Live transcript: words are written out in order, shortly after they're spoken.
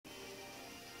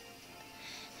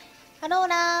ハロー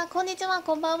ラー、こんにちは、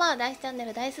こんばんは。ダイスチャンネ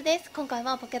ルダイスです。今回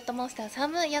はポケットモンスターサ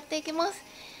ンムーンやっていきます。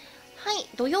はい、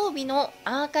土曜日の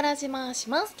アーカラ島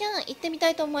島スキャン行ってみた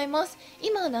いと思います。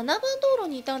今7番道路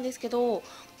にいたんですけど、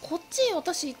こっち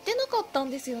私行ってなかった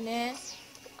んですよね。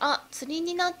あ、釣り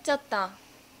になっちゃった。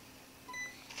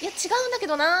いや違うんだけ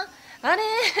どな、あれ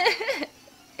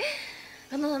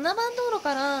7番道路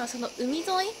からその海沿い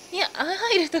に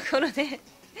入るところで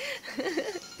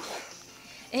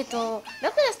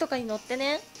ラプラスとかに乗って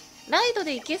ね、ライド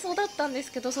で行けそうだったんで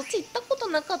すけど、そっち行ったこと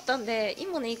なかったんで、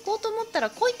今ね行こうと思ったら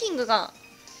コイキングが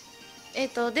出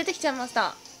てきちゃいまし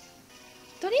た。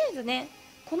とりあえずね、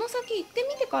この先行って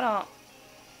みてから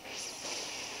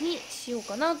にしよう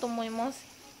かなと思います。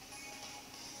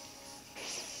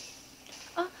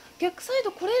あ、逆サイ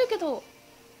ド来れるけど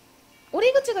降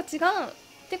り口が違うっ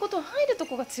てことは入ると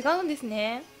こが違うんです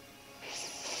ね。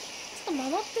ちょっと回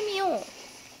ってみよう。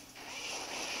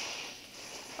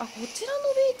あ、こちらの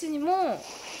ビーチにも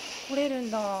来れる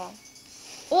んだ。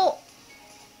お、こ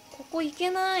こ行け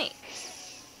ない。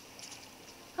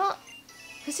あ、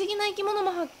不思議な生き物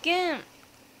も発見。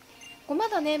ま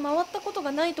だね回ったこと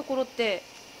がないところって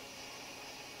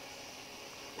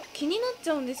気になっ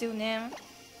ちゃうんですよね。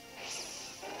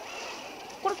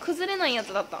これ崩れないや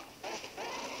つだった。こ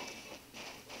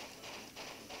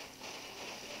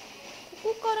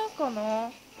こからか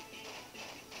な。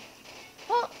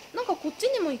あ、なんかこっち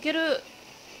にも行ける。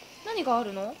何があ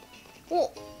るの？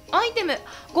お、アイテム、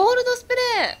ゴールドスプレ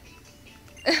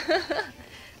ー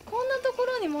こんなとこ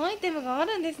ろにもアイテムがあ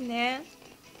るんですね。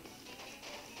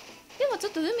ではちょ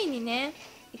っと海にね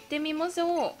行ってみましょう。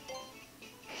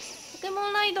ポケモ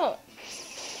ンライド、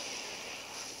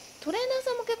トレーナー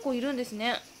さんも結構いるんです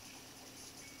ね。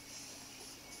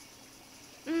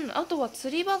あとは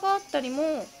釣り場があったり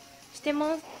もして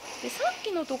ます。で、さっ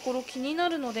きのところ気にな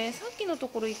るので、さっきのと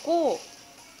ころ行こ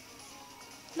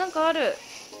う。なんかある。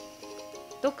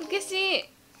毒消し。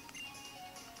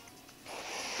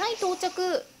はい、到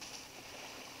着。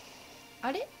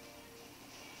あれ？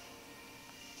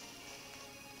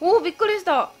おお、びっくりし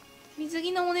た。水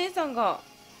着のお姉さんが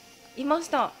いまし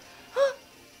た。あ、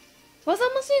技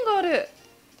マシンがある。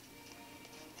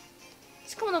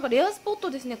しかもなんかレアスポッ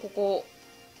トですね、ここ。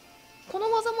こ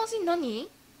の技マシン何？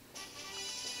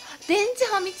電池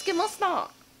波見つけまし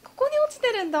た。ここに落ちて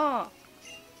るんだ。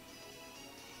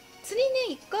釣り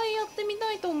ね、一回やってみ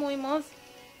たいと思います。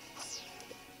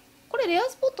これレア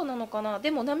スポットなのかな。で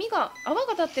も波が、泡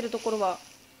が立ってるところは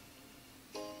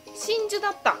真珠だ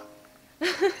った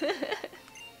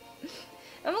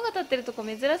泡が立ってるとこ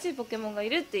珍しいポケモンがい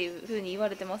るっていう風に言わ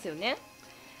れてますよね。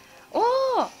おお、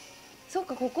そっ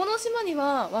か、ここの島に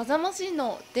は技マシン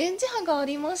の電磁波があ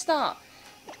りました。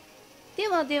で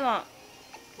はでは、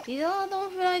リザード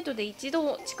ンフライトで一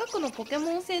度近くのポケ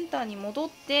モンセンターに戻っ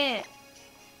て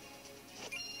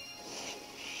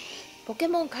ポケ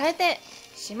モン変えて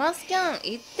島スキャン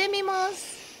行ってみま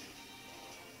す。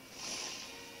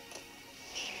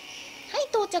はい、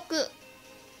到着。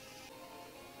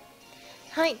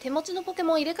はい、手持ちのポケ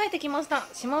モン入れ替えてきました。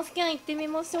島スキャン行ってみ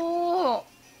ましょう。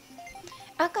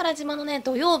アカラ島のね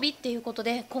土曜日っていうこと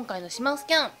で、今回の島ス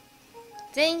キャン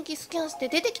全域スキャンして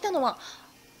出てきたのは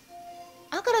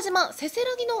アカラ島せせら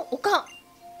ぎの丘。8番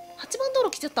道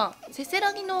路来ちゃった。せせ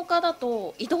らぎの丘だ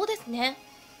と移動ですね。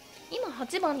今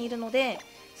8番にいるので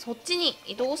そっちに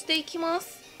移動していきま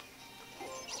す。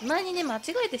前にね間違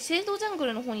えてシェードジャング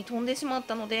ルの方に飛んでしまっ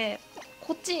たので、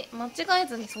こっち間違え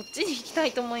ずにそっちに行きた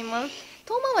いと思います。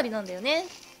遠回りなんだよね。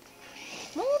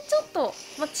もうちょっと、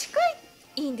近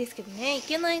いんですけどね、行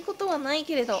けないことはない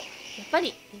けれど、やっぱ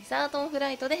りリザードンフ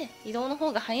ライトで移動の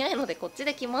方が早いのでこっち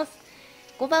で来ます。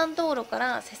5番道路か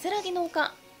らせせらぎの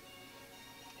丘。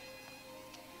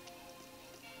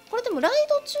これでもライ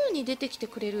ド中に出てきて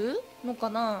くれるの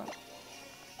かな。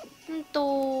ラ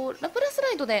プラスラ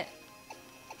イドで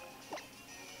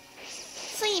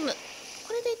スイム、こ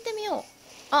れで行ってみよう。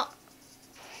あ、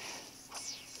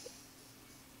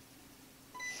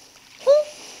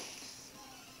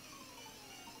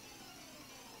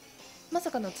まさ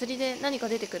かの釣りで何か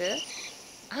出てくる。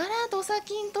あら、ドサ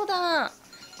キントだ。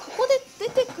ここで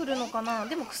出てくるのかな。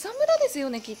でも草むらです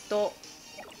よね、きっと。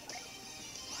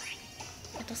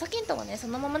ドサキントはねそ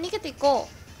のまま逃げていこ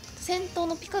う。先頭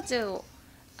のピカチュウを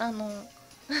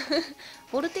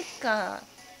ボルテッカ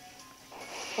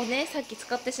ーをねさっき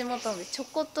使ってしまったのでちょ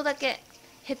こっとだけ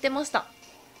減ってました。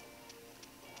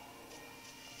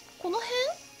この辺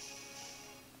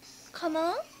か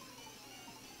な。あ、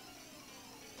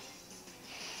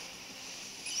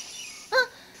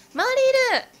マリ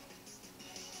ル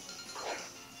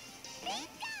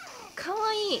か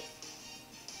わいい。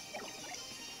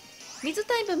水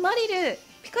タイプマリル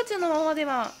ピカチュウのままで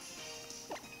は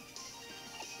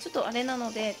ちょっとあれな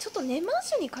ので、ちょっとネマッ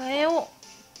シュに変えよ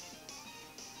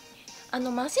う。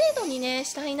マシェードにね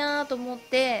したいなと思っ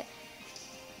て、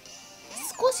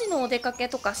少しのお出かけ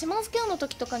とかシマスキャンの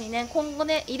時とかにね今後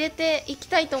ね入れていき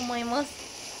たいと思いま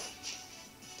す。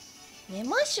ネ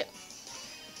マッシュ、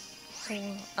そ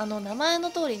う名前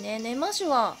の通りね、ネマッシュ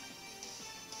は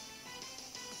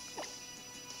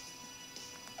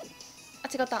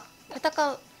違った、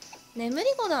戦う眠り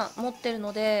粉持ってる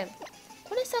ので、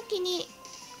これ先に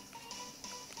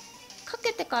か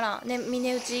けてからね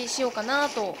峰打ちしようかな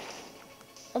と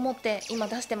思って今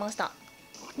出してました。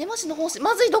根回しの方針、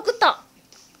まずい、毒った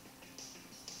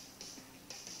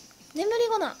眠り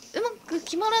粉うまく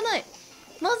決まらない、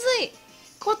まずい、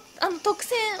特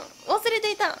性忘れ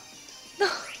ていた削っ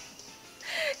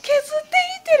てい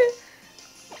ってる。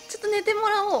ちょっと寝ても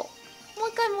らおう。も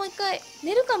う一回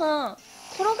寝るかな。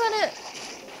転がる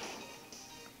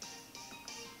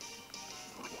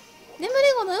眠り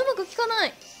粉うまく効かな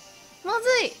い、まず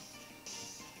い。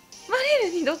マリ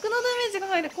ルに毒のダメージが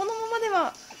入る。このままで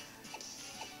は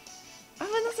危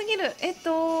なすぎる。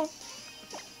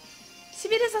し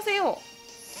びれさせよ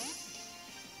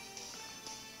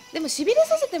う。でもしびれ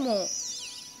させても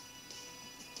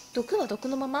毒は毒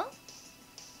のまま。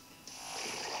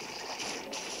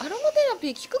アロマテラピ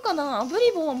ー効くかな。炙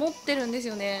り棒は持ってるんです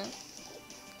よね。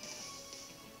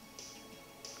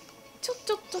ちょっ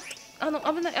と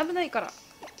危ないから。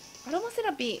アロマセ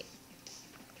ラピー、う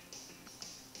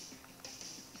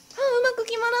まく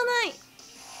決まらない。ひ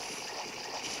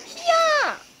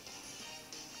や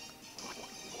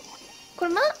ー、こ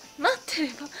れ待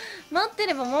って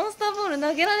ればモンスターボール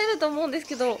投げられると思うんです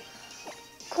けど、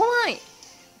怖い。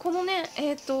このね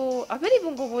アベリボ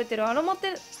ンが覚えてるアロマ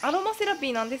セラピ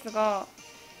ーなんですが、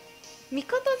味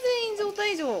方全員状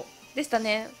態以上でした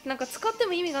ね。なんか使って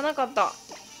も意味がなかった。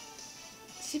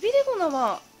しびれ粉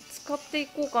は使ってい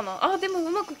こうかな。でもう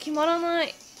まく決まらな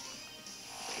い。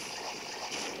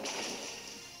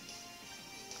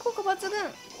効果抜群。マ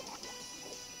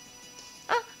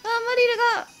リル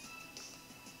が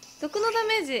毒のダ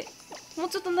メージもう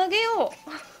ちょっと投げよ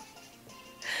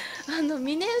う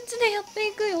峰打ちでやって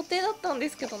いく予定だったんで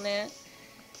すけどね、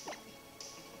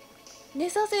寝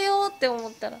させようって思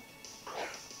ったら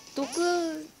毒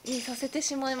にさせて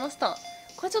しまいました。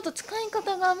これちょっと使い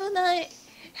方が危ない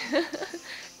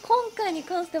今回に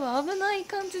関しては危ない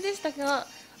感じでしたが、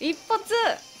一発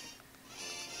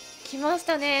きまし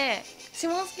たね。シ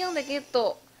モンスキャンでゲッ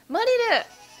ト。マリ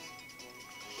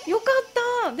ルよか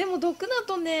った。でも毒だ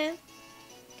とね、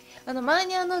前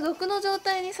に毒の状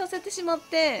態にさせてしまっ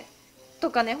てと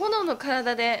かね、炎の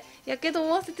体でやけどを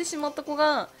負わせてしまった子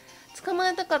が捕ま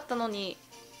えたかったのに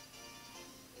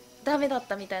ダメだっ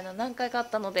たみたいな何回かあっ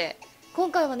たので、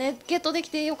今回はねゲットでき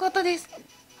てよかったです。危ない。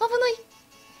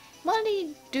マ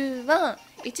リルは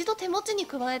一度手持ちに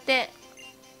加えて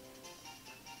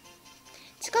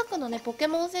近くのねポケ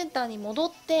モンセンターに戻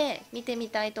って見てみ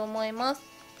たいと思います。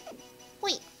ほ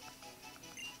い。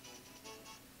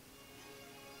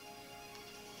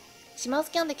シマ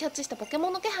スキャンでキャッチしたポケモ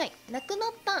ンの気配なくな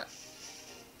った。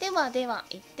では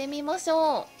行ってみまし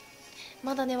ょう。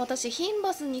まだね私ヒン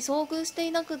バスに遭遇して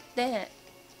いなくって、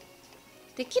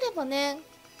できればね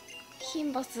ヒ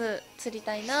ンバス釣り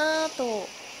たいなと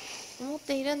思っ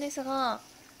ているんですが、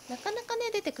なかなかね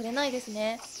出てくれないです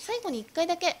ね。最後に1回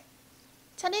だけ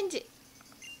チャレンジ。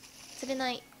釣れ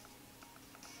ない。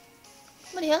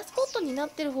レアスポットになっ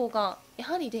てる方がや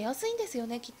はり出やすいんですよ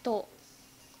ね、きっと。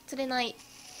釣れない。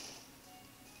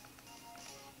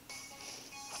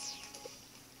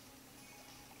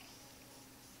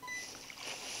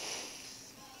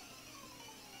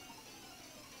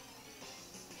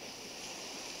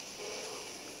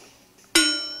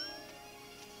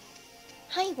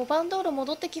はい、5番道路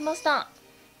戻ってきました。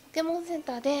ポケモンセン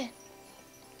ターで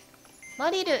マ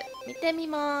リル見てみ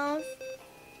ます。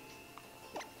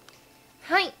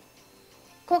はい、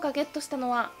今回ゲットしたの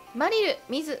はマリル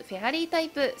水フェアリータイ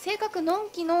プ、性格のん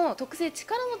きの特性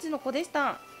力持ちの子でし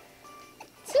た。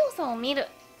強さを見る。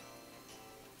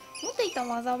持っていた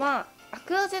技はア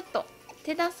クアジェット、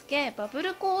手助け、バブ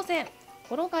ル光線、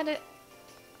転がる。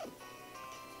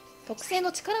特性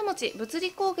の力持ち、物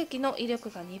理攻撃の威力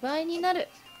が2倍になる。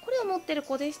これを持ってる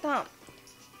子でした。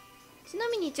ちな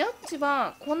みにジャッジ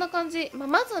はこんな感じ、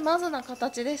まずまずな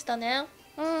形でしたね。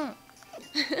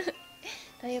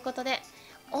ということで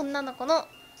女の子の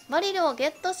マリルをゲ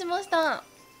ットしました。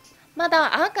ま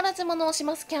だアーカラ島の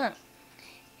島スキャン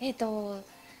1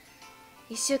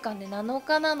週間で7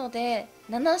日なので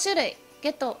7種類ゲ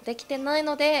ットできてない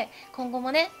ので、今後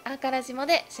もねアーカラ島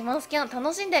で島スキャン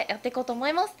楽しんでやっていこうと思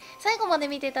います。最後まで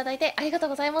見ていただいてありがとう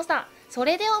ございました。そ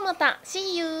れではまた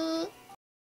See you。